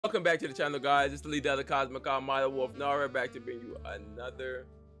Welcome back to the channel, guys. It's the leader of the Cosmic Armada, wolph Nara, back to bring you another.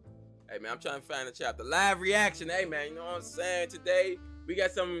 Hey man, I'm trying to find a chapter. Live reaction. Hey man, you know what I'm saying? Today we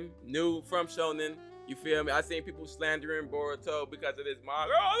got some new from Shonen. You feel me? I seen people slandering Boruto because of this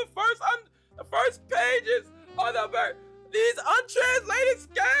manga. Oh, the first pages are these untranslated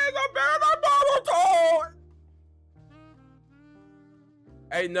scans are better than Boruto.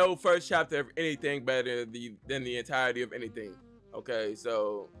 Ain't no first chapter of anything better than the entirety of anything. Okay,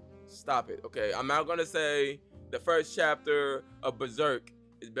 so stop it. Okay, I'm not gonna say the first chapter of Berserk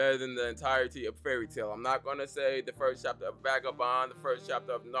is better than the entirety of Fairy Tail. I'm not gonna say the first chapter of Vagabond, the first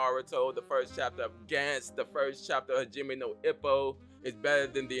chapter of Naruto, the first chapter of Gantz, the first chapter of Hajime no Ippo is better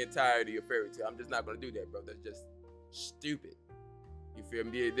than the entirety of Fairy Tail. I'm just not gonna do that, bro. That's just stupid. You feel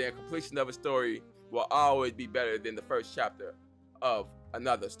me? The completion of a story will always be better than the first chapter of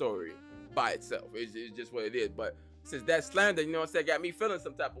another story by itself. It's just what it is. But since that slander, you know what I'm saying, got me feeling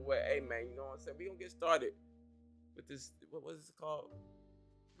some type of way. Hey man, you know what I'm saying? We gonna get started with this. What was it called?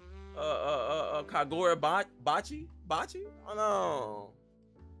 Kagurabachi? Bachi? Oh no.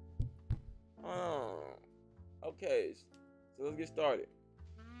 Okay, so let's get started.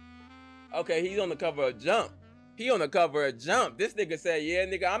 Okay, he's on the cover of Jump. He on the cover of Jump. This nigga said, yeah,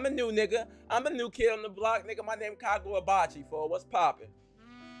 nigga, I'm a new nigga. I'm a new kid on the block. Nigga, my name Kagurabachi, for what's poppin'?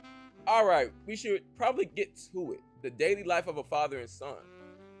 All right, we should probably get to it. The daily life of a father and son.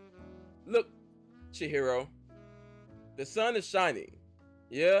 Look, Chihiro, the sun is shining.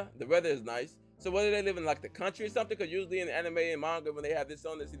 Yeah, the weather is nice. So whether they live in like the country or something, because usually in anime and manga, when they have this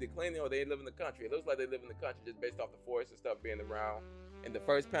on, it's either cleaning or they live in the country. It looks like they live in the country just based off the forest and stuff being around. In the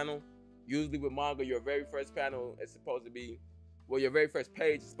first panel, usually with manga, your very first panel is supposed to be, well, your very first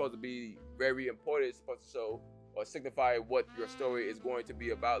page is supposed to be very important. It's supposed to show or signify what your story is going to be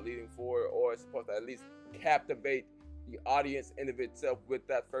about, leading forward, or it's supposed to at least captivate the audience in of itself with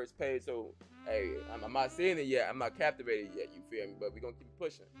that first page. So, hey, I'm not seeing it yet. I'm not captivated yet, you feel me? But we're going to keep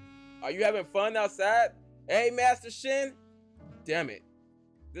pushing. Are you having fun outside? Hey, Master Shin? Damn it.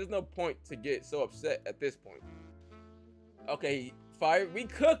 There's no point to get so upset at this point. Okay, fire. We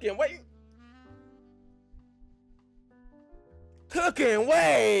cooking. Wait. Cooking.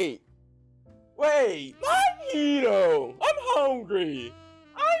 Wait. Wait. Mojito. I'm hungry.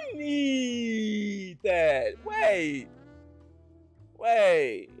 I need that. Wait.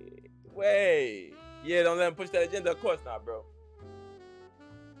 Yeah, don't let him push that agenda. Of course not, bro.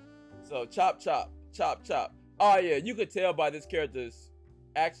 So chop. Oh yeah, you could tell by this character's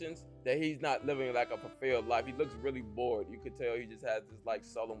actions that he's not living like a fulfilled life. He looks really bored. You could tell he just has this like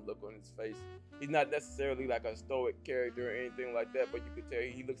solemn look on his face. He's not necessarily like a stoic character or anything like that, but you could tell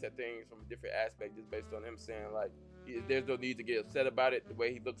he looks at things from a different aspect just based on him saying like, there's no need to get upset about it. The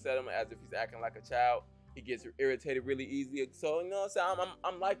way he looks at him as if he's acting like a child. He gets irritated really easily. So, you know what I'm saying?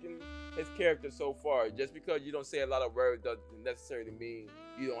 I'm liking his character so far. Just because you don't say a lot of words doesn't necessarily mean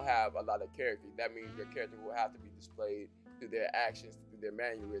you don't have a lot of character. That means your character will have to be displayed through their actions, through their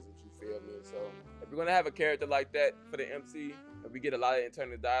mannerisms, you feel me? So, if we're going to have a character like that for the MC, and we get a lot of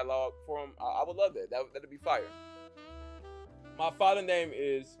internal dialogue for him, I would love that. That'd be fire. My father's name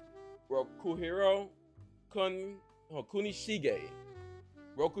is Rokuhira Kunishige.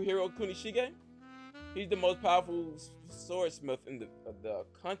 Rokuhira Kunishige? He's the most powerful swordsmith in the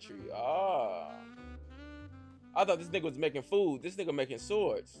country. Ah. I thought this nigga was making food. This nigga making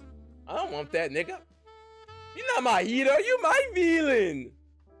swords. I don't want that, nigga. You're not my hero. You my villain.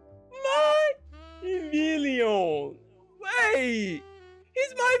 My villain. Wait.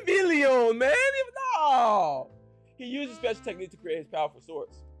 He's my villain, man. No. He uses special techniques to create his powerful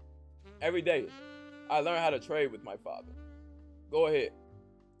swords. Every day, I learn how to trade with my father. Go ahead.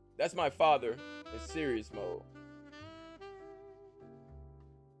 That's my father in serious mode.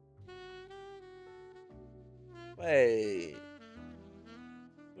 Wait.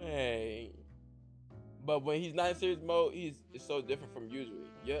 But when he's not in serious mode, it's so different from usually.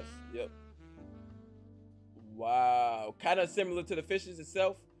 Yes, yep. Wow. Kind of similar to the fishes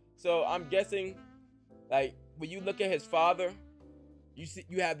itself. So I'm guessing, like, when you look at his father,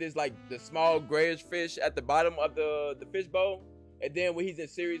 you have this like the small grayish fish at the bottom of the fish bowl. And then when he's in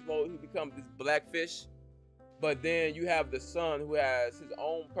serious mode, he becomes this black fish. But then you have the son who has his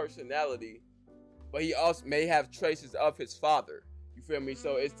own personality, but he also may have traces of his father. You feel me?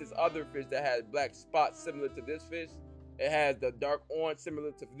 So it's this other fish that has black spots similar to this fish. It has the dark orange similar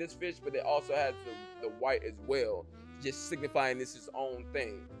to this fish, but it also has the white as well, just signifying this is his own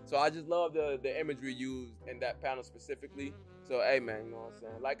thing. So I just love the imagery used in that panel specifically. So hey man, you know what I'm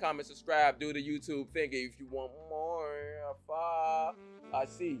saying? Like, comment, subscribe, do the YouTube thingy if you want more. I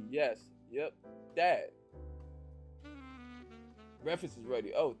see, yes, yep, Dad. Breakfast is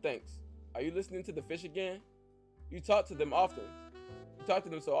ready. Oh, thanks. Are you listening to the fish again? You talk to them often. You talk to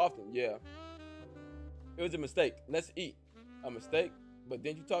them so often. Yeah. It was a mistake. Let's eat. A mistake? But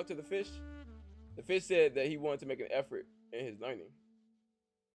didn't you talk to the fish? The fish said that he wanted to make an effort in his learning.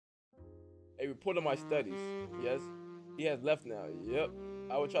 A report of my studies. Yes. He has left now. Yep.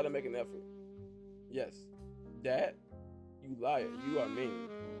 I will try to make an effort. Yes. Dad? You liar. You are mean.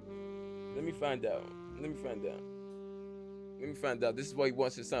 Let me find out. Let me find out. Let me find out. This is what he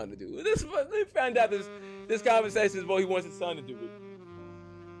wants his son to do. Let me find out this conversation is what he wants his son to do.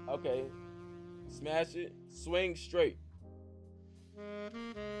 Okay. Smash it. Swing straight.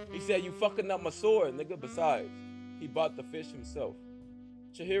 He said, you fucking up my sword, nigga. Besides, he bought the fish himself.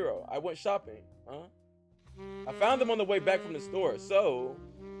 Chihiro, I went shopping. Huh? I found them on the way back from the store. So,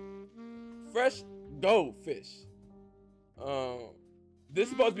 fresh goldfish. This is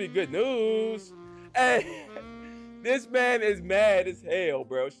supposed to be good news. Hey, this man is mad as hell,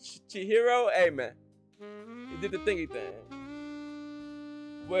 bro. Chihiro, hey, man. He did the thingy thing.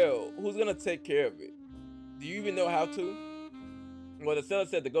 Well, who's gonna take care of it? Do you even know how to? Well, the seller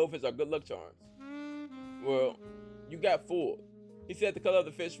said the goldfish are good luck charms. Well, you got fooled. He said the color of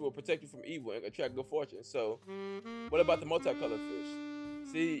the fish will protect you from evil and attract good fortune. So, what about the multicolored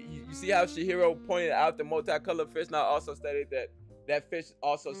fish? See, you see how Chihiro pointed out the multicolored fish, now also stated that that fish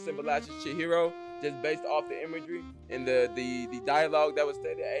also symbolizes Chihiro, just based off the imagery and the dialogue that was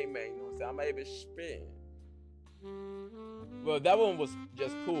stated. Hey, man, you know what I'm saying? I'm able to spin. Well, that one was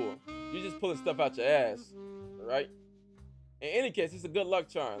just cool. You just pulling stuff out your ass, right? In any case, it's a good luck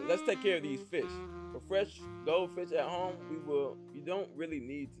charm. Let's take care of these fish. For fresh goldfish at home, you don't really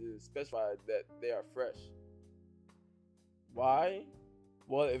need to specify that they are fresh. Why?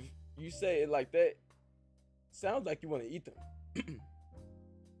 Well, if you say it like that, sounds like you want to eat them.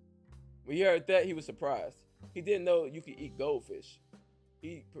 When he heard that, he was surprised. He didn't know you could eat goldfish.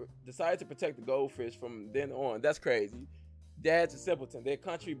 He decided to protect the goldfish from then on. That's crazy. Dad's a simpleton. They're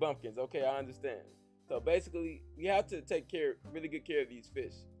country bumpkins. Okay, I understand. So basically, we have to take really good care of these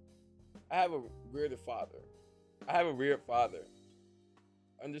fish. I have a weird father.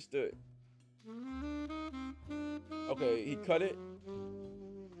 Understood. Okay, he cut it.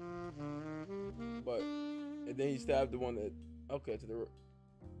 And then he stabbed the one that, okay, to the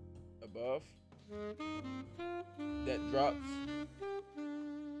above. That drops.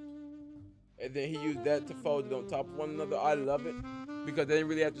 And then he used that to fold it on top of one another. I love it. Because they didn't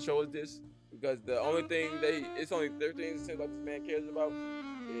really have to show us this. Because the only thing it's only 13 it seems like this man cares about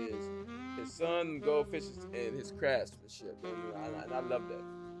is his son, goldfishes, and his craftsmanship. And I love that.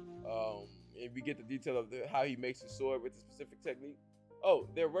 And we get the detail of how he makes his sword with a specific technique. Oh,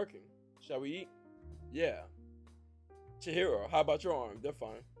 they're working. Shall we eat? Yeah. Chihiro, how about your arm? They're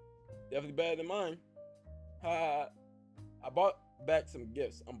fine. Definitely better than mine. I bought back some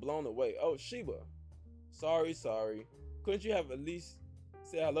gifts. I'm blown away. Oh, Shiba. Sorry. Couldn't you have at least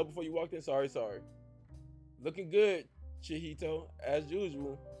said hello before you walked in? Sorry. Looking good, Chihito, as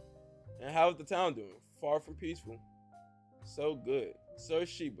usual. And how's the town doing? Far from peaceful. So good. Sir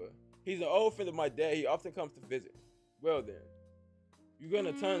Shiba. He's an old friend of my dad. He often comes to visit. Well then. You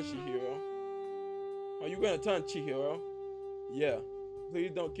gonna turn, Chihiro? Are you gonna turn, Chihiro? Yeah.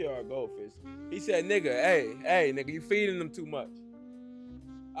 Please don't kill our goldfish. He said, nigga, hey, nigga, you feeding them too much.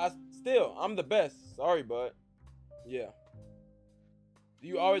 I'm the best. Sorry, bud. Yeah. Do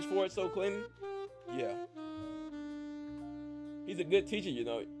you always forage so clean? Yeah. He's a good teacher, you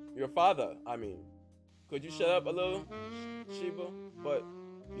know. Your father, I mean. Could you shut up a little, Shiba? But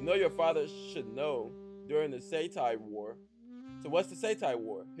you know your father should know during the Seitai War. So what's the Seitai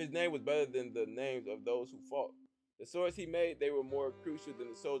War? His name was better than the names of those who fought. The swords he made, they were more crucial than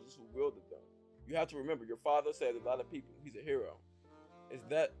the soldiers who wielded them. You have to remember, your father saved a lot of people. He's a hero.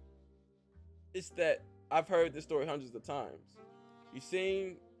 It's that I've heard this story hundreds of times. You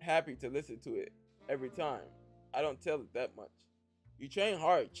seem happy to listen to it every time. I don't tell it that much. You train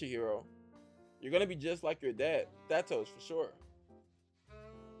hard, Chihiro. You're gonna be just like your dad, Thanatos, for sure.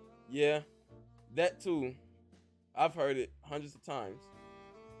 Yeah, that too. I've heard it hundreds of times.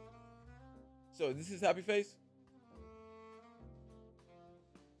 So, this is happy face?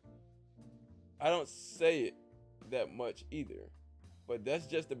 I don't say it that much either, but that's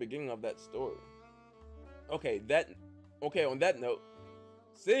just the beginning of that story. Okay, on that note,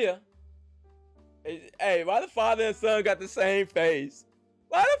 see ya. Hey, why the father and son got the same face?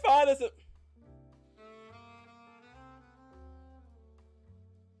 Why the father and son...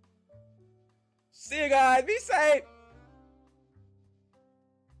 See you guys, be safe.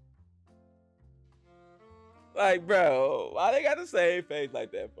 Like, bro, why they got the same face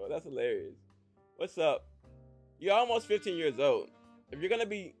like that, bro? That's hilarious. What's up? You're almost 15 years old. If you're gonna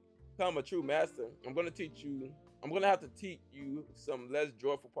become a true master, I'm gonna have to teach you some less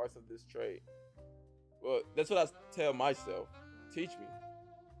joyful parts of this trade. Well, that's what I tell myself. Teach me.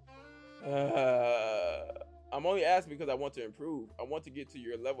 I'm only asking because I want to improve. I want to get to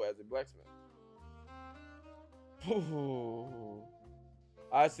your level as a blacksmith.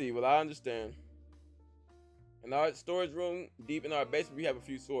 I see. Well, I understand. In our storage room, deep in our basement, we have a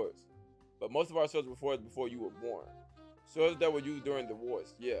few swords. But most of our swords were forged before you were born. Swords that were used during the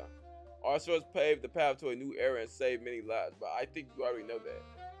wars, yeah. Our swords paved the path to a new era and saved many lives, but I think you already know that.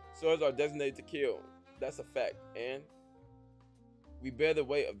 Swords are designated to kill. That's a fact. And we bear the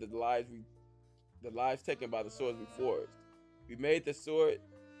weight of the lives taken by the swords we forged. We made the sword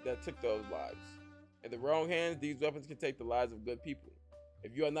that took those lives. In the wrong hands, these weapons can take the lives of good people.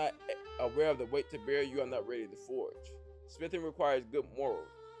 If you are not aware of the weight to bear, you are not ready to forge. Smithing requires good morals.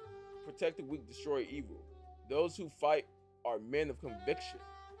 Protect the weak, destroy evil. Those who fight are men of conviction.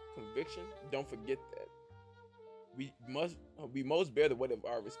 Conviction? Don't forget that. We must bear the weight of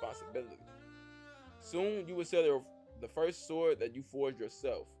our responsibility. Soon you will sell the first sword that you forged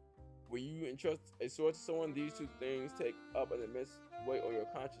yourself. When you entrust a sword to someone, these two things take up an immense weight on your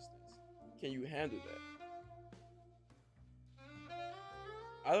consciousness. Can you handle that?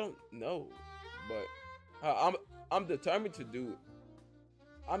 I don't know, but I'm determined to do it.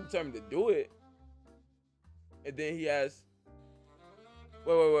 I'm determined to do it. And then he asks,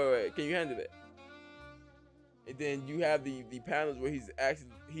 wait, can you handle it? And then you have the panels where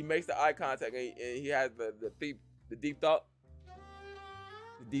he makes the eye contact and he has the deep thought.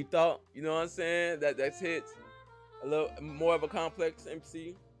 The deep thought, you know what I'm saying? That's hits a little more of a complex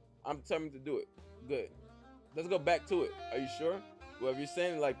MC. I'm determined to do it. Good. Let's go back to it. Are you sure? Well, if you're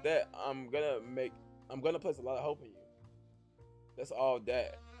saying it like that, I'm gonna place a lot of hope in you. That's all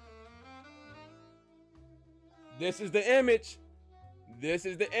that. This is the image. This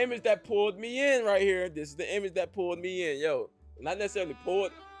is the image that pulled me in right here. This is the image that pulled me in. Yo, not necessarily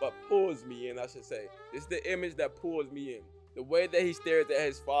pulled, but pulls me in, I should say. This is the image that pulls me in. The way that he stares at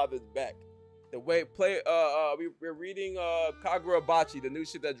his father's back. The way we're reading Kagurabachi, the new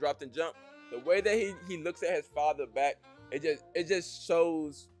shit that dropped in Jump. The way that he looks at his father back, it just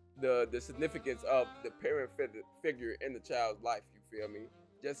shows the significance of the parent figure in the child's life, you feel me?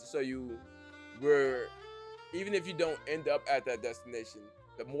 Just to show you even if you don't end up at that destination,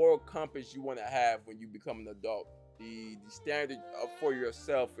 the moral compass you want to have when you become an adult, the standard for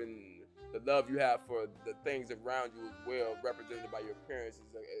yourself and the love you have for the things around you as well, represented by your parents, is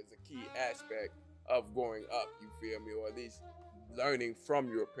a key aspect of growing up, you feel me? Or at least learning from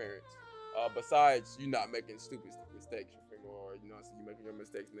your parents. Besides you not making stupid mistakes, you feel me? Or, you know, so you making your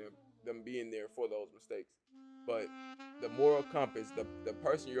mistakes and them being there for those mistakes. But the moral compass, the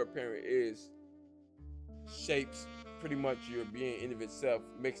person your parent is, shapes pretty much your being in of itself,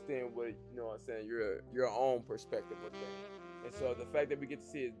 mixed in with, you know what I'm saying, your own perspective of things. And so the fact that we get to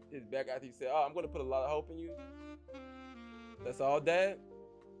see his back after he said, oh, I'm going to put a lot of hope in you. That's all, Dad?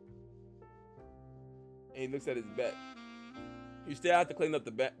 And he looks at his back. You still have to clean up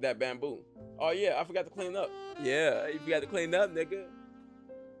that bamboo. Oh, yeah, I forgot to clean up. Yeah, you forgot to clean up, nigga.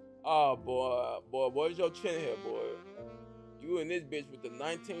 Oh, boy, where's your chin here, boy? You in this bitch with the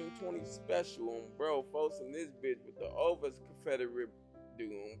 1920 special on, bro. Folks in this bitch with the Overs Confederate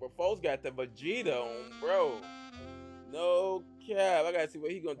dude on. Bro, folks got the Vegeta on, bro. No cap. I gotta see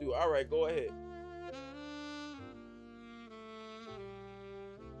what he gonna do. All right, go ahead.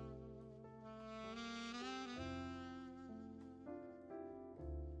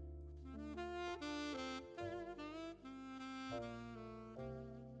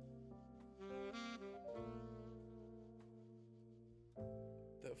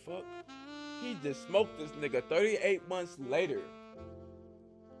 The fuck? He just smoked this nigga 38 months later.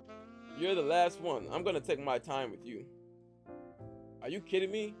 You're the last one. I'm gonna take my time with you. Are you kidding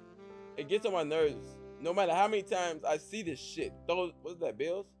me? It gets on my nerves. No matter how many times I see this shit. What's that,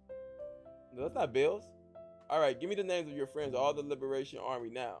 bills? No, that's not bills. Alright, give me the names of your friends, all the Liberation Army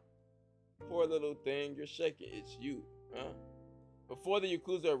now. Poor little thing, you're shaking. It's you, huh? Before the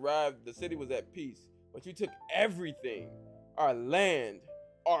Yakuza arrived, the city was at peace. But you took everything. Our land,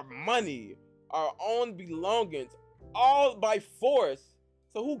 our money, our own belongings, all by force.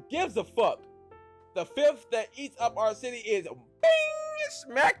 So who gives a fuck? The fifth that eats up our city is bing!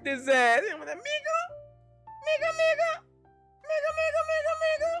 Smacked his ass. And with a mega.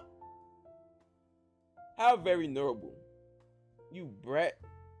 How very noble. You brat.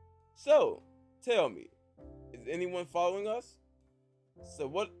 So, tell me, is anyone following us? So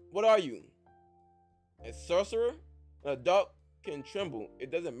what are you? A sorcerer? An adult can tremble. It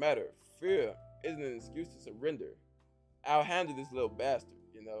doesn't matter. Fear isn't an excuse to surrender. I'll handle this little bastard,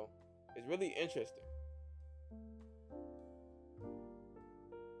 you know? It's really interesting.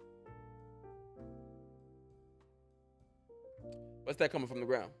 What's that coming from the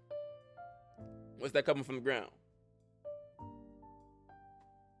ground? What's that coming from the ground?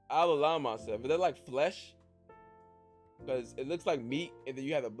 I'll allow myself. Is that like flesh? Because it looks like meat, and then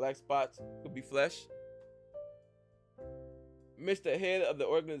you have the black spots. Could be flesh. Mr. Head of the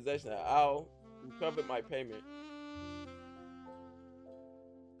organization, I'll recover my payment.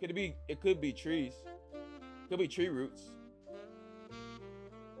 Could it be? It could be trees. Could be tree roots.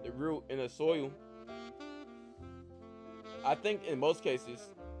 The root in the soil. I think in most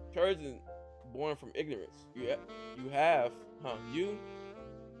cases, courage is born from ignorance.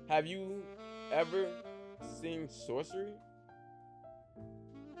 Have you ever seen sorcery?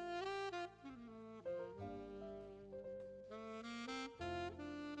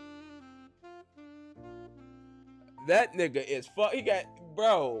 That nigga is fuck. He got,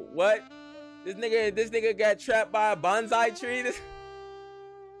 bro. What? This nigga got trapped by a bonsai tree.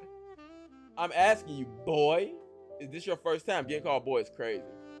 I'm asking you, boy. Is this your first time? Getting called boy is crazy.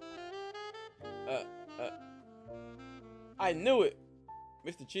 I knew it,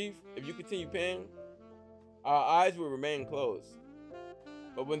 Mr. Chief. If you continue paying, our eyes will remain closed.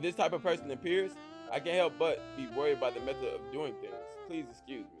 But when this type of person appears, I can't help but be worried about the method of doing things. Please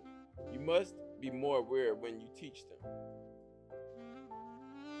excuse me. You must be more aware when you teach them.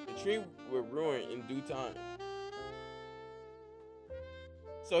 The tree will ruin in due time.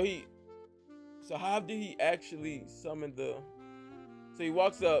 So how did he actually summon the... So he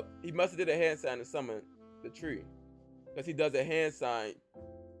walks up, he must have did a hand sign to summon the tree. Because he does a hand sign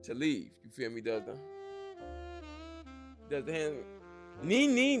to leave. You feel me? Does the hand...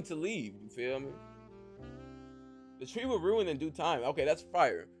 Neen to leave. You feel me? The tree will ruin in due time. Okay, that's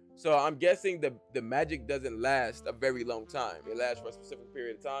fire. So I'm guessing the magic doesn't last a very long time. It lasts for a specific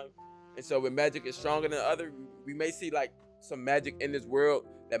period of time. And so when magic is stronger than other, we may see like some magic in this world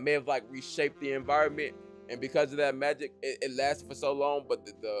that may have like reshaped the environment. And because of that magic, it lasted for so long, but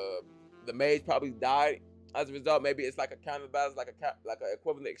the mage probably died. As a result, maybe it's like a counterbalance, like an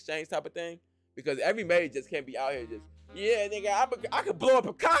equivalent exchange type of thing. Because every mage just can't be out here just, yeah, nigga, I could blow up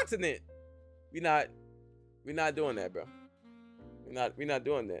a continent. We're not doing that, bro. We're not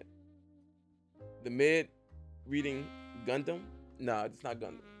doing that. The mid reading Gundam? Nah, it's not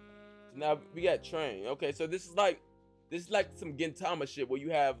Gundam. So now we got train. Okay, so this is like some Gintama shit where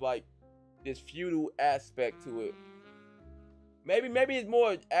you have like this feudal aspect to it. Maybe it's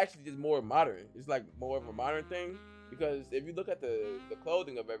more actually just more modern. It's like more of a modern thing because if you look at the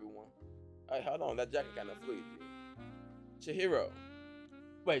clothing of everyone. Hey, hold on, that jacket kind of flees. Chihiro.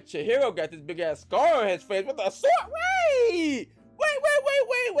 Wait, Chihiro got this big ass scar on his face. What the sword? Wait! Wait.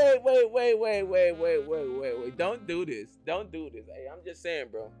 Don't do this. Hey, I'm just saying,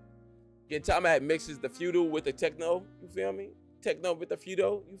 bro. Gintama mixes the feudal with the techno. You feel me? Techno with the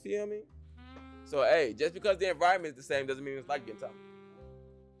feudal. You feel me? So, hey, just because the environment is the same doesn't mean it's like Gintama.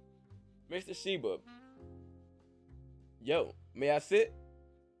 Mr. Shiba. Yo, may I sit?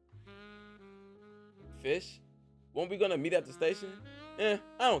 Fish? Won't we gonna meet at the station? I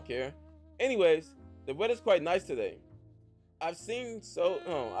don't care. Anyways, the weather's quite nice today. I've seen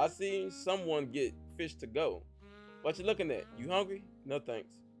someone get fish to go. What you looking at? You hungry? No thanks.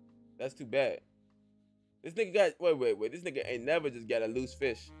 That's too bad. This nigga got wait. This nigga ain't never just got a loose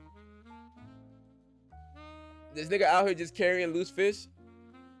fish. This nigga out here just carrying loose fish.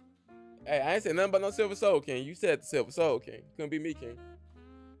 Hey, I ain't saying nothing about no Silver Soul King. You said the Silver Soul King. Couldn't be me, King.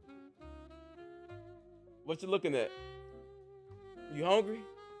 What you looking at? You hungry?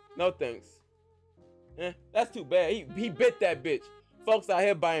 No thanks. That's too bad. He bit that bitch. Folks out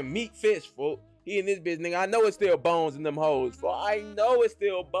here buying meat fish, folk. He in this bitch, nigga. I know it's still bones in them hoes, folk. I know it's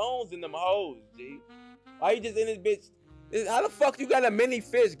still bones in them hoes, G. Why you just in this bitch? How the fuck you got a mini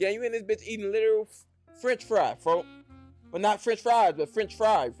fish, gang? You in this bitch eating literal French fry, folk. Well, not French fries, but French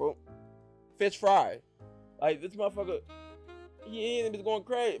fry, folk. Fish fry. Like, this motherfucker, he in this bitch going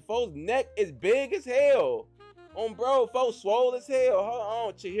crazy. Folks' neck is big as hell. Bro, folks swole as hell. Hold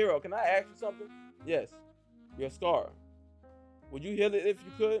on, Chihiro. Can I ask you something? Yes. Your scar. Would you heal it if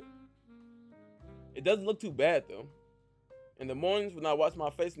you could? It doesn't look too bad, though. In the mornings when I watch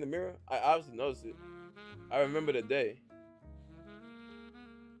my face in the mirror, I obviously notice it. I remember the day.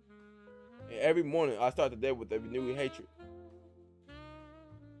 And every morning, I start the day with a renewed hatred.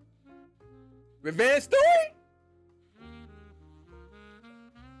 Revenge story?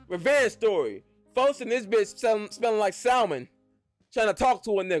 Revenge story. Folks in this bitch smelling like salmon. Trying to talk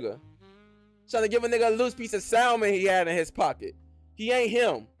to a nigga. Trying to give a nigga a loose piece of salmon he had in his pocket. He ain't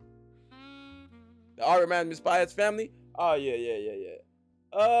him. The art reminds me of Spy X Family. Oh yeah.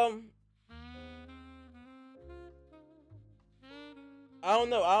 I don't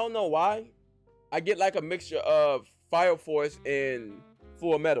know why. I get like a mixture of Fire Force and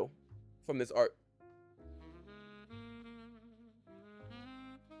Full Metal from this art.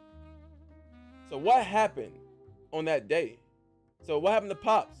 So what happened on that day? So what happened to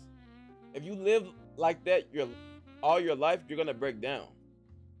Pops? If you live like that all your life, you're gonna break down.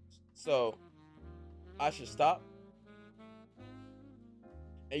 So I should stop.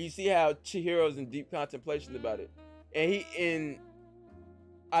 And you see how Chihiro's in deep contemplation about it. And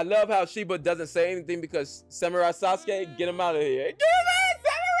I love how Shiba doesn't say anything because Samurai Sasuke, get him out of here. Get him out,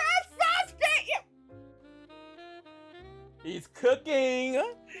 Samurai Sasuke! He's cooking.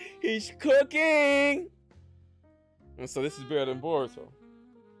 He's cooking. And so this is better than Boruto.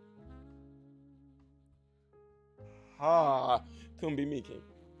 Couldn't be me, King.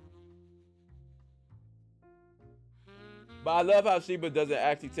 But I love how Shiba doesn't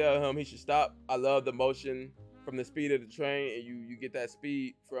actually tell him he should stop. I love the motion from the speed of the train, and you get that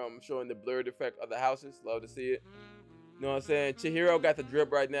speed from showing the blurred effect of the houses. Love to see it. You know what I'm saying? Chihiro got the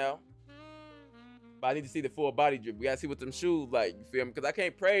drip right now. But I need to see the full body drip. We gotta see what them shoes like, you feel me? Because I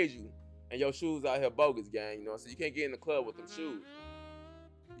can't praise you and your shoes out here bogus, gang. You know what I'm saying? You can't get in the club with them shoes.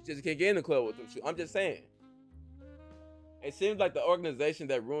 You just can't get in the club with them shoes. I'm just saying. It seems like the organization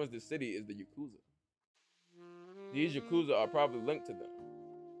that ruins the city is the Yakuza. These Yakuza are probably linked to them.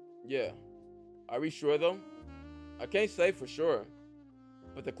 Yeah. Are we sure though? I can't say for sure.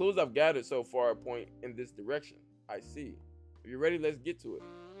 But the clues I've gathered so far point in this direction. I see. If you're ready, let's get to it.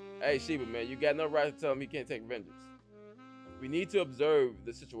 Hey Shiba, man, you got no right to tell him he can't take vengeance. We need to observe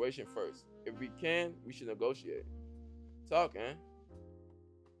the situation first. If we can, we should negotiate. Talk, man.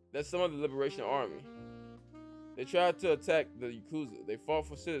 That's some of the Liberation Army. They tried to attack the Yakuza. They fought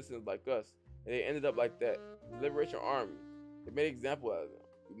for citizens like us, and they ended up like that. The Liberation Army. They made an example out of them.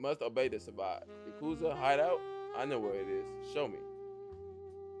 We must obey to survive. Yakuza hideout? I know where it is. Show me.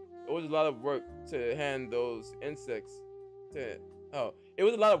 It was a lot of work to hand those insects to... Oh, it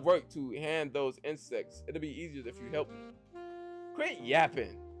was a lot of work to hand those insects. It'll be easier if you help me. Quit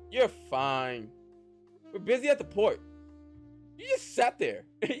yapping. You're fine. We're busy at the port. You just sat there.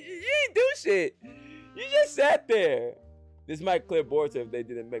 You didn't do shit. You just sat there. This might clear Boruto if they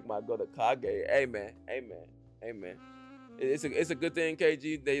didn't make my go to Kage. Amen. Amen. Amen. It's a good thing,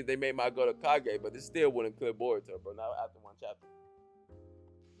 KG, they made my go to Kage, but this still wouldn't clear Boruto, bro. Not after one chapter.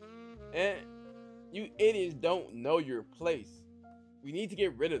 And you idiots don't know your place. We need to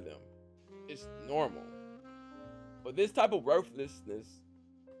get rid of them. It's normal. But this type of worthless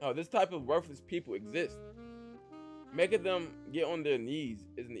people exist. Making them get on their knees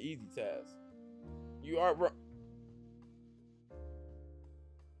is an easy task. You are wrong.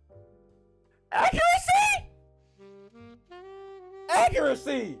 Accuracy!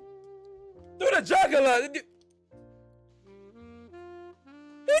 Accuracy! Through the jugular! He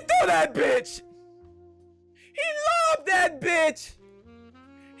threw that bitch! He lobbed that bitch!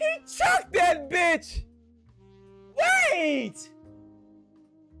 He chucked that bitch! Wait!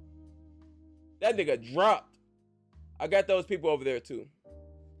 That nigga dropped. I got those people over there too.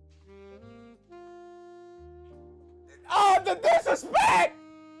 Oh, the disrespect!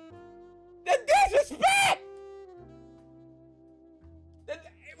 The disrespect!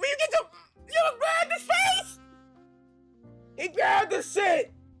 When you get to... You grabbed his face! He grabbed the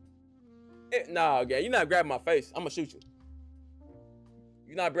shit! Nah, gang, you're not grabbing my face. I'm gonna shoot you.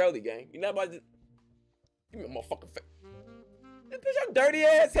 You're not Brody, gang. You're not about to... Give me a motherfucking face. This bitch, your dirty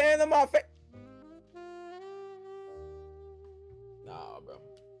ass hand on my face. Nah, bro.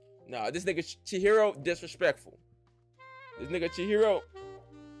 Nah, this nigga Chihiro disrespectful. This nigga Chihiro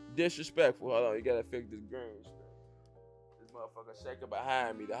disrespectful. Hold on, you gotta fix this green screen. This motherfucker shaking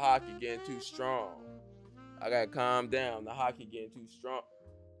behind me. The hockey getting too strong. I gotta calm down. The hockey getting too strong.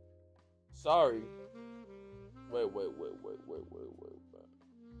 Sorry. Wait.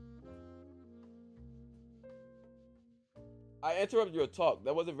 I interrupted your talk.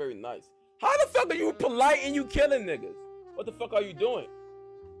 That wasn't very nice. How the fuck are you polite and you killing niggas? What the fuck are you doing?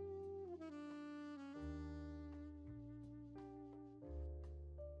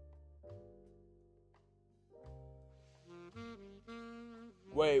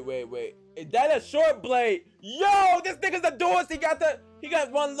 Wait. Is that a short blade? Yo, this nigga's a doors. He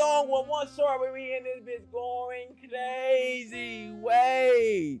got one long one, one short. When we in this bitch going crazy.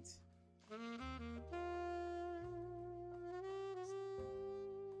 Wait.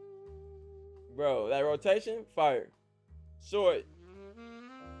 Bro, that rotation, fire. Short.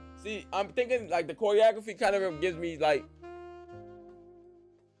 See, I'm thinking like the choreography kind of gives me like,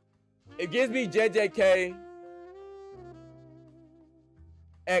 It gives me JJK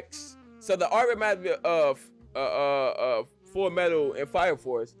X. So the art reminds me of Full Metal and Fire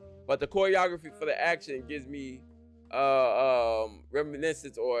Force, but the choreography for the action gives me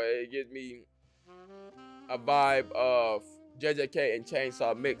reminiscence, or it gives me a vibe of JJK and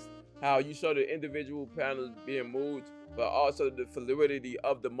Chainsaw mixed. How you show the individual panels being moved, but also the fluidity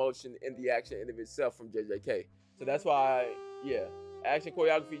of the motion in the action in of itself from JJK. So that's why, yeah, action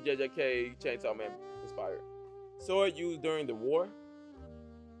choreography, JJK, Chainsaw Man inspired. Sword used during the war.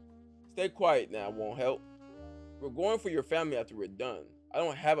 Stay quiet now, won't help. We're going for your family after we're done. I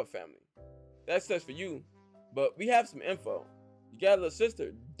don't have a family. That's just for you, but we have some info. You got a little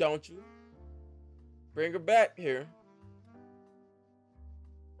sister, don't you? Bring her back here.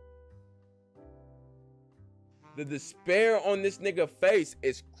 The despair on this nigga face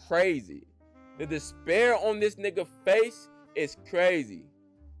is crazy. The despair on this nigga face is crazy.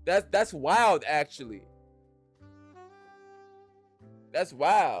 That's wild, actually. That's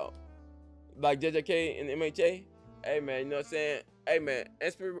wild. Like JJK and MHA. Hey man, you know what I'm saying? Hey man,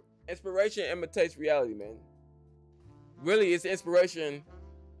 inspiration imitates reality, man. Really, it's inspiration.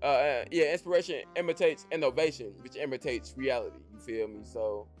 Inspiration imitates innovation, which imitates reality. You feel me?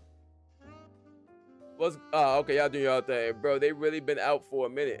 So, okay, y'all doing y'all thing, bro. They really been out for a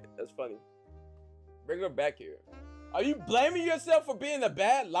minute. That's funny. Bring her back here. Are you blaming yourself for being a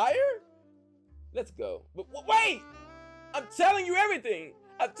bad liar? Let's go. But wait, I'm telling you everything.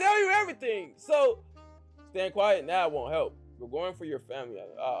 I'm telling you everything. So, staying quiet now won't help. We're going for your family.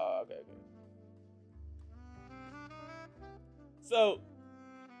 Okay. So,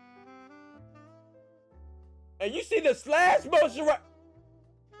 and you see the slash motion right?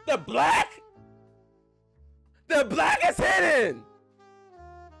 The black is hitting.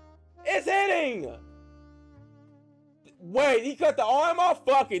 It's hitting. Wait, he cut the arm off?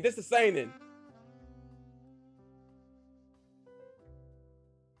 Fuck it, this is seinen.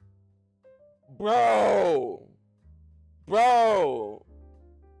 Bro,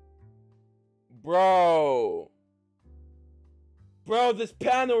 this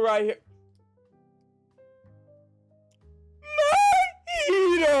panel right here. My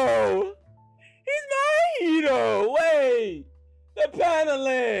hero. He's my hero. Wait, the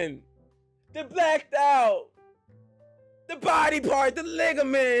paneling, the blacked out, the body part, the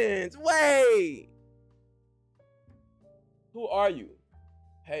ligaments. Wait, who are you?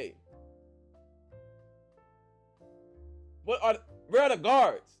 Hey. Where are the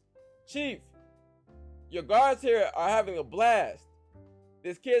guards? Chief, your guards here are having a blast.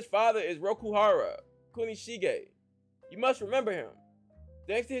 This kid's father is Rokuhira, Kunishige. You must remember him.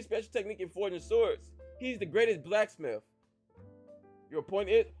 Thanks to his special technique in forging swords, he's the greatest blacksmith. Your point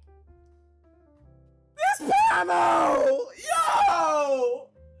is... This panel! Yo!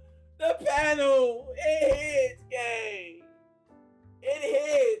 The panel! It hits, gang! It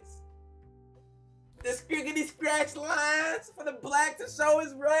hits! The scriggity scratch lines for the black to show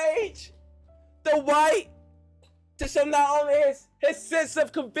his rage. The white to show not only his sense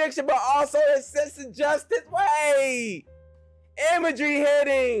of conviction, but also his sense of justice. Wait! Imagery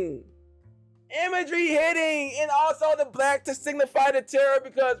hitting! And also the black to signify the terror,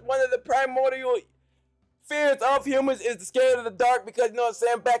 because one of the primordial fears of humans is the scare of the dark, because, you know what I'm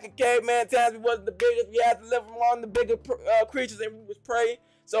saying, back in caveman times, we wasn't the biggest. We had to live among the bigger creatures, and we was prey.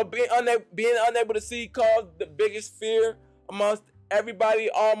 So being unable to see caused the biggest fear amongst everybody,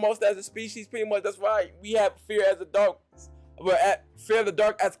 almost as a species. Pretty much, that's why we have fear as fear of the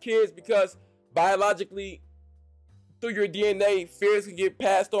dark as kids, because biologically, through your DNA, fears can get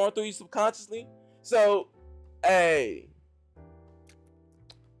passed on through you subconsciously. So, hey,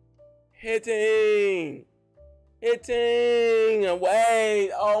 hitting.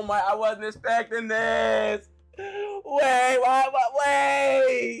 Wait, oh my, I wasn't expecting this. Wait.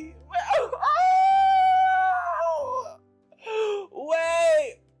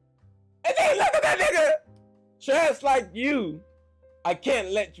 And then look at that nigga. Trash like you, I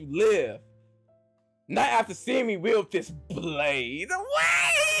can't let you live. Not after seeing me wield this blade.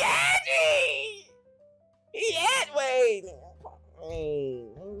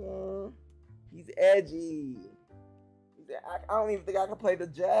 He's edgy. I don't even think I can play the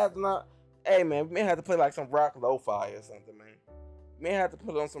jazz now. Hey man, we may have to play like some rock lo-fi or something, man. We may have to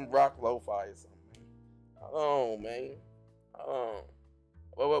put on some rock lo-fi or something, man. Hold on, man. Hold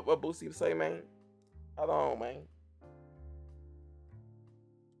on. What Boosie say, man? Hold on, man.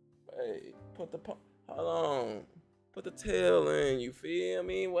 Wait, hold on. Put the tail in, you feel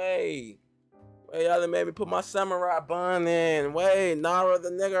me? Wait, y'all done made me put my samurai bun in. Wait, Nara the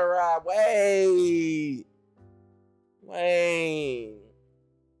nigga ride. Wait.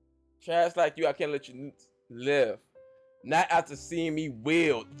 Trash like you, I can't let you live. Not after seeing me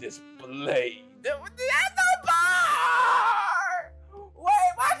wield this blade. That's a bar!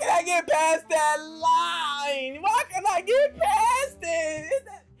 Wait, why can I get past that line? Why can I get past it?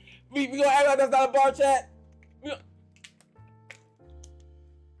 We gonna act like that's not a bar, chat?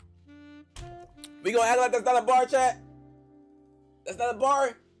 We gonna act like that's not a bar, chat? That's not a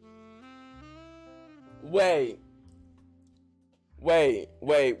bar? Wait.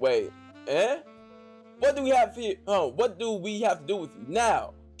 Eh? What do we have here? Oh, what do we have to do with you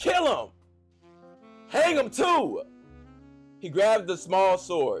now? Kill him! Hang him too! He grabbed the small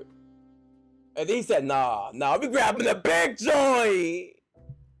sword. And then he said, nah, we grabbing the big joint!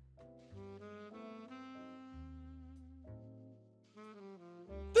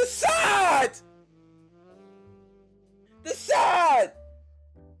 The shot! The shot!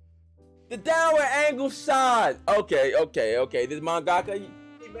 The downward angle shot! Okay. This mangaka,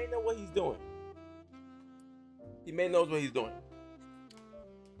 he may know what he's doing. He may know what he's doing.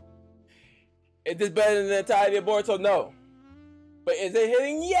 Is this better than the entirety of Boruto? No. But is it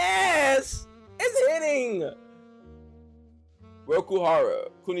hitting? Yes! It's hitting! Rokuhira,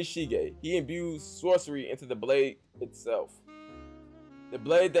 Kunishige. He imbues sorcery into the blade itself. The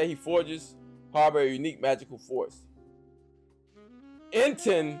blade that he forges harbor a unique magical force.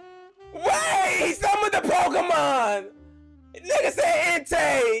 Enten. Wait! He summoned the Pokemon! Nigga said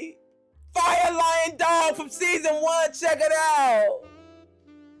Entei! Fire Lion Dog from season 1, check it out!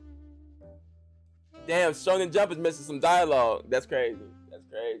 Damn, Shonen Jump is missing some dialogue. That's crazy. That's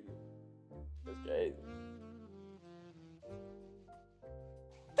crazy.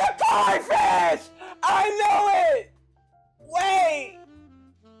 The Firefish! I know it! Wait!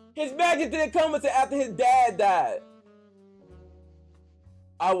 His magic didn't come until after his dad died.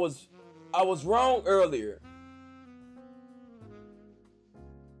 I was wrong earlier.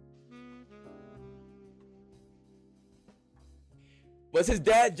 Was his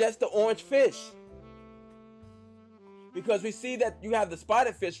dad just the orange fish? Because we see that you have the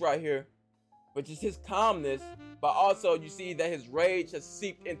spotted fish right here, which is his calmness, but also you see that his rage has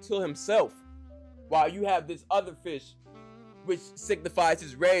seeped into himself. While you have this other fish, which signifies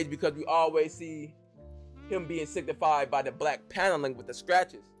his rage, because we always see him being signified by the black paneling with the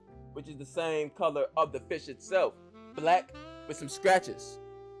scratches, which is the same color of the fish itself, black with some scratches.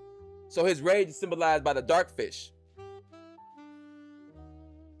 So his rage is symbolized by the dark fish.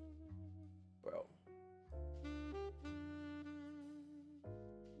 Bro,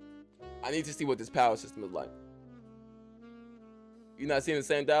 I need to see what this power system is like. You not seeing the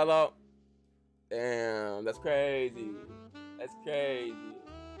same dialogue? Damn, that's crazy. That's crazy.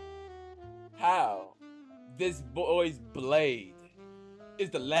 How? This boy's blade is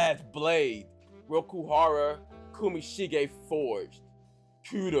the last blade Rokuhira Kunishige forged.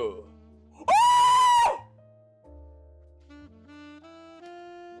 Kudo. Oh!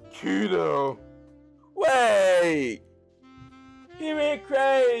 Kudo. Wait. He went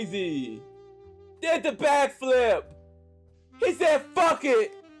crazy. Did the backflip. He said, fuck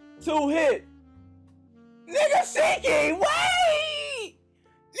it. 2 hit. Nigga Shiki, wait!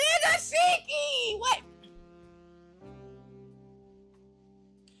 Nigga Shiki, wait!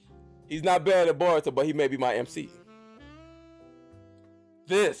 He's not bad at Boruto, but he may be my MC.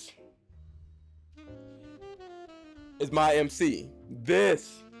 This is my MC.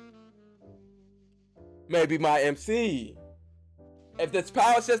 This may be my MC. If this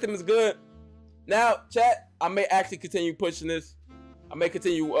power system is good, now, chat, I may actually continue pushing this. I may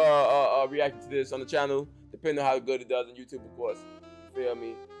continue reacting to this on the channel, depending on how good it does on YouTube, of course. You feel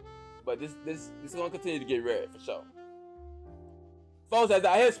me? But this is gonna continue to get red for sure. Folks, as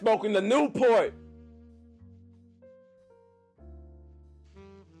I hear smoking the Newport.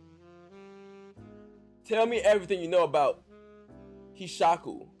 Tell me everything you know about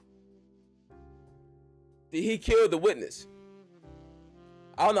Hishaku. Did he kill the witness?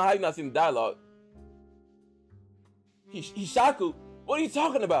 I don't know how you not seen the dialogue. Hishaku? What are you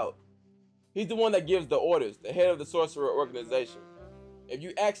talking about? He's the one that gives the orders, the head of the sorcerer organization. If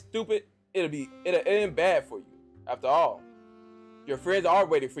you act stupid, it'll end bad for you. After all, your friends are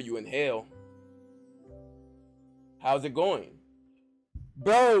waiting for you in hell. How's it going?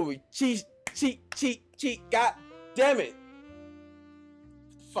 Bro, cheat, god damn it.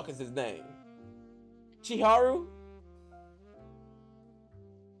 What the fuck is his name? Chihiro?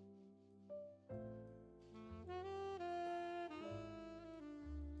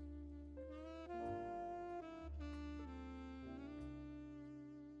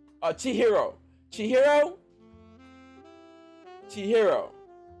 Chihiro.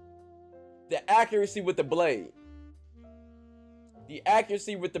 The accuracy with the blade. The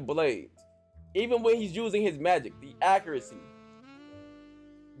accuracy with the blades. Even when he's using his magic, the accuracy.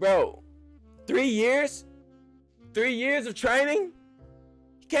 Bro, 3 years? 3 years of training?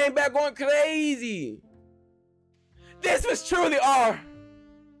 He came back going crazy. This was truly our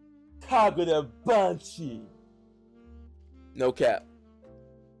Kagurabachi. No cap.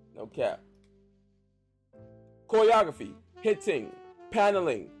 No cap. Choreography, hitting,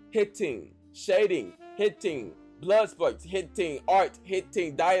 paneling, hitting, shading, hitting, blood spurts, hitting, art,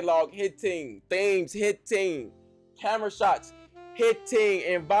 hitting, dialogue, hitting, themes, hitting, camera shots, hitting,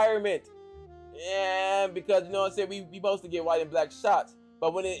 environment. Yeah, because you know what I'm saying, we mostly get white and black shots.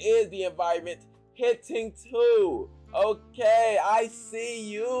 But when it is the environment, hitting too. Okay, I see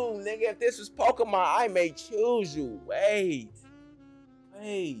you, nigga. If this was Pokemon, I may choose you. Wait.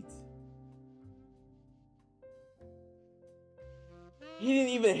 Wait. He didn't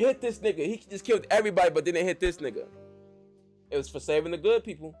even hit this nigga. He just killed everybody but didn't hit this nigga. It was for saving the good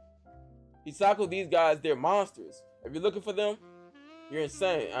people. He cycled these guys, they're monsters. If you're looking for them, you're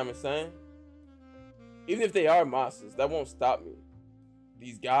insane. I'm insane. Even if they are monsters, that won't stop me.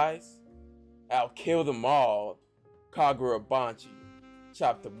 These guys, I'll kill them all. Kagurabachi,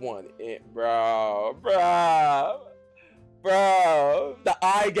 chapter 1. Bro. The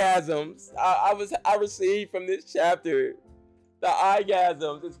orgasms I received from this chapter. The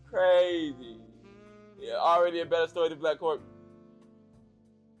orgasms is crazy. Yeah, already a better story than Black Corp.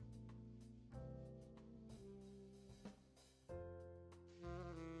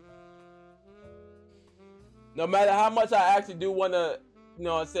 No matter how much I actually do want to, you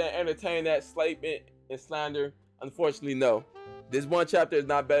know what I'm saying, entertain that statement and slander, unfortunately, no. This one chapter is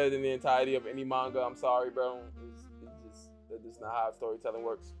not better than the entirety of any manga. I'm sorry, bro. That's just not how storytelling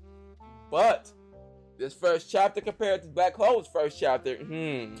works. But this first chapter compared to Black Clover's first chapter, they're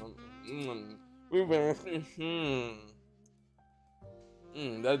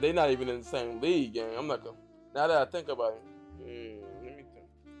not even in the same league, gang. I'm not gonna. Now that I think about it, let me think.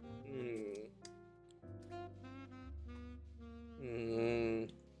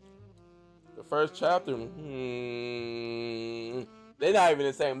 The first chapter, they're not even in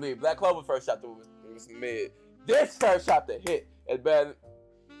the same league. Black Clover's first chapter was mid. This first chapter hit. It's better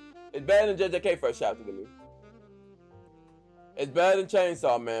than JJK first chapter to me. It's better than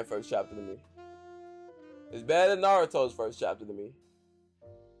Chainsaw Man first chapter to me. It's better than Naruto's first chapter to me.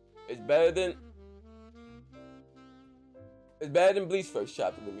 It's better than Bleach's first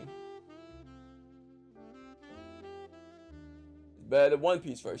chapter to me. It's better than One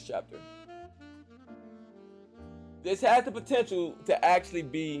Piece first chapter. This has the potential to actually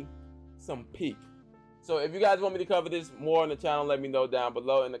be some peak. So if you guys want me to cover this more on the channel, let me know down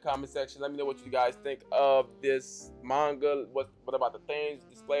below in the comment section. Let me know what you guys think of this manga. What about the things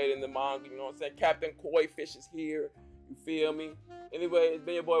displayed in the manga? You know what I'm saying? Captain Koi Fish is here. You feel me? Anyway, it's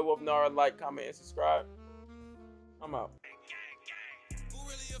been your boy wolph. Nara. Like, comment, and subscribe. I'm out. Who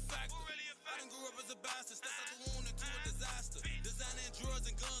really a factor? I done grew up as a bastard. Stepped out the womb into a disaster. Designing drugs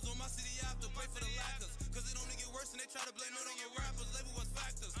and guns on my